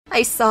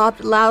I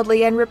sobbed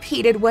loudly and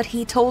repeated what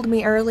he told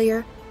me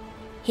earlier.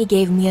 He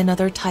gave me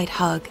another tight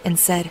hug and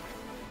said,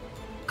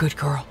 "Good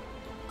girl,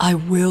 I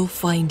will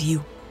find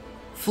you.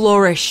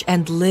 Flourish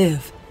and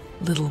live,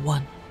 little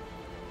one."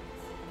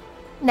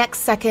 Next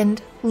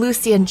second,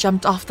 Lucien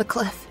jumped off the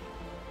cliff.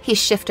 He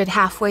shifted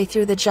halfway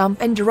through the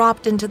jump and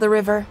dropped into the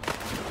river.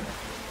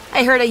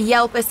 I heard a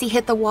yelp as he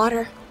hit the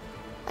water.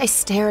 I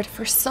stared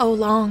for so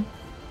long,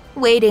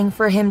 waiting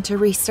for him to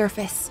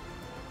resurface,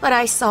 but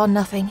I saw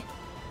nothing.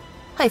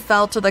 I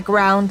fell to the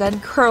ground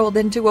and curled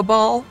into a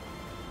ball.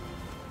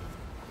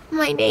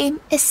 My name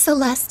is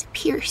Celeste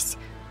Pierce.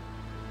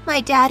 My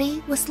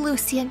daddy was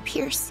Lucien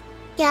Pierce,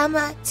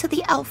 Gamma to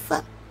the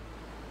Alpha.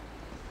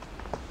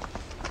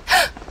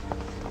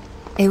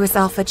 It was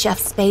Alpha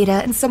Jeff's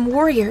Beta and some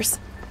warriors.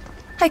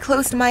 I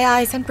closed my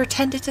eyes and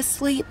pretended to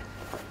sleep.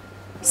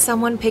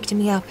 Someone picked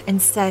me up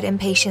and said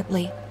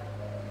impatiently,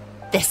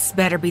 "This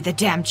better be the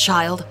damned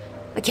child.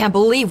 I can't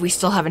believe we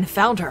still haven't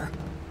found her.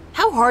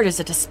 How hard is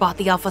it to spot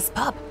the Alpha's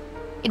pup?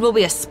 It will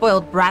be a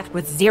spoiled brat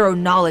with zero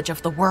knowledge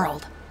of the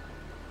world."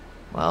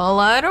 "Well,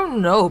 I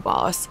don't know,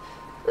 boss.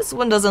 This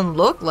one doesn't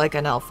look like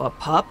an Alpha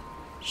pup.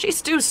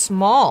 She's too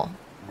small.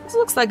 This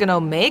looks like an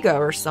Omega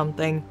or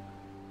something."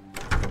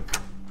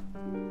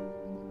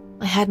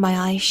 I had my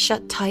eyes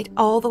shut tight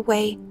all the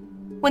way.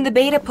 When the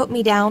Beta put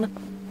me down,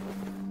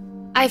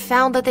 I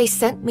found that they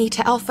sent me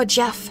to Alpha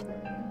Jeff.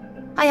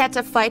 I had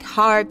to fight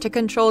hard to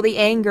control the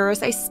anger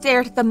as I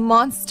stared at the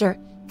monster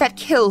that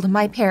killed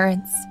my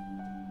parents.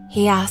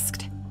 He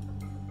asked,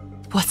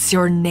 "What's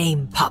your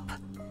name, pup?"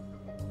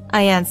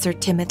 I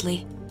answered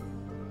timidly.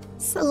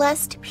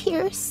 Celeste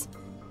Pierce.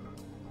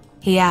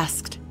 He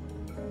asked,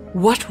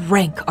 "What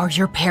rank are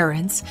your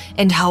parents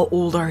and how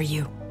old are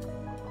you?"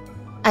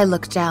 I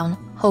looked down,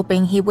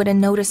 hoping he wouldn't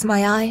notice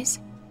my eyes.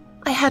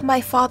 I had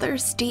my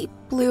father's deep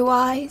blue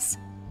eyes.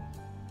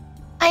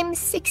 I'm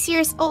 6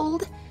 years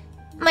old.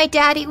 My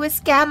daddy was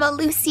Gamma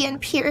Lucien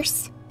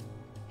Pierce.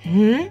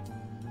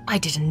 I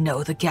didn't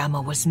know the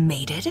Gamma was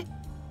mated.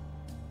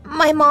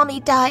 My mommy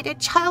died at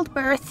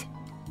childbirth.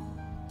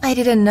 I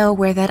didn't know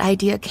where that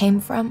idea came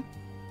from.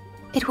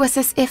 It was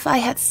as if I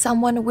had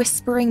someone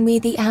whispering me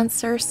the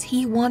answers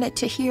he wanted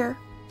to hear.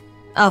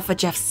 Alpha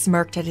Jeff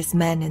smirked at his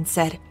men and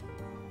said,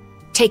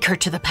 "Take her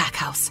to the pack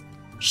house.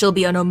 She'll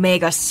be an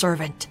Omega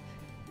servant.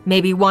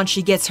 Maybe once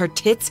she gets her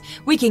tits,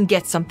 we can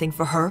get something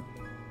for her,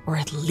 or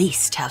at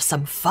least have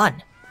some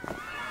fun."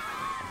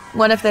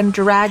 One of them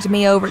dragged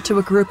me over to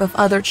a group of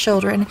other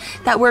children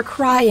that were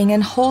crying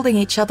and holding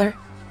each other.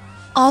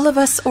 All of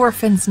us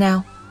orphans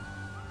now.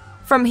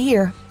 From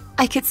here,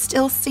 I could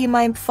still see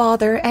my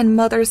father and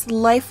mother's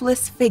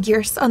lifeless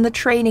figures on the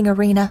training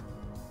arena.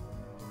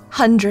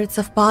 Hundreds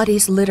of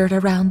bodies littered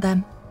around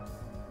them.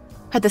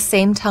 At the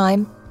same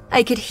time,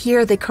 I could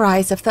hear the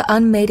cries of the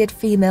unmated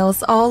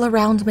females all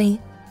around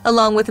me,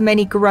 along with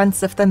many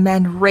grunts of the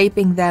men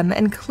raping them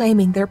and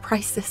claiming their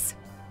prices.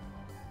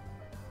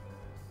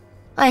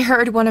 I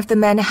heard one of the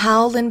men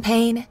howl in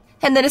pain,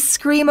 and then a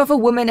scream of a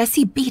woman as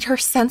he beat her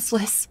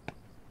senseless.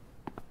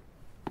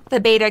 The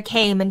Beta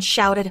came and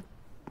shouted,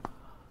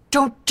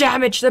 "Don't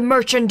damage the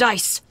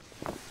merchandise!"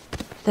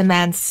 The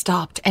man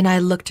stopped, and I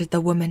looked at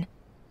the woman.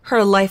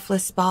 Her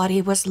lifeless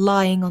body was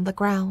lying on the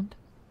ground.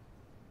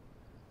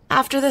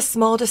 After the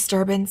small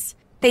disturbance,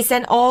 they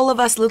sent all of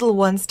us little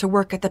ones to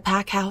work at the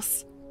pack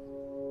house.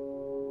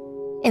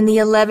 In the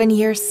 11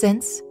 years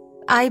since,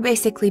 I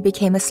basically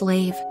became a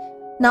slave,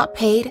 not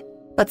paid,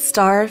 but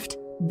starved,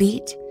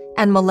 beat,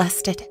 and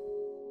molested.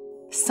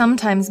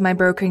 Sometimes my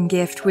broken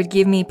gift would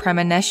give me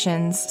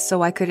premonitions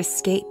so I could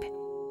escape.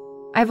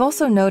 I've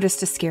also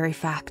noticed a scary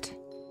fact.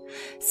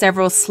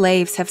 Several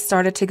slaves have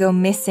started to go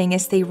missing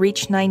as they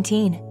reach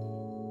 19.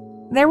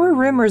 There were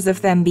rumors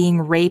of them being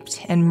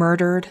raped and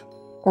murdered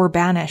or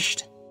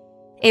banished.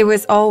 It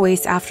was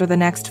always after the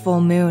next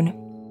full moon.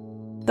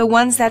 The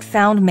ones that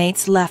found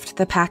mates left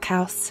the pack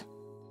house.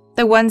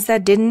 The ones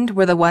that didn't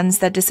were the ones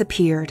that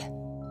disappeared.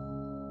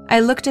 I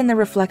looked in the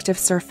reflective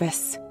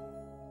surface.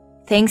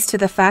 Thanks to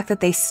the fact that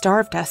they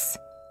starved us,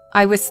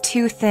 I was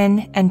too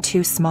thin and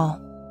too small.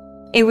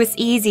 It was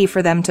easy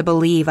for them to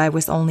believe I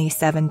was only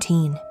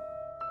 17,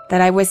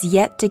 that I was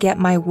yet to get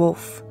my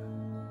wolf.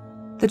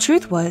 The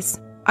truth was,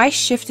 I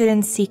shifted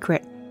in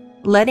secret,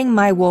 letting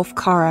my wolf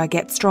Kara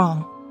get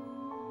strong.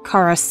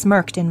 Kara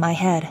smirked in my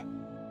head.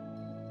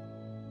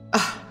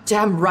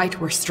 Damn right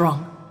we're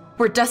strong.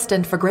 We're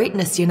destined for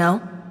greatness, you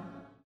know.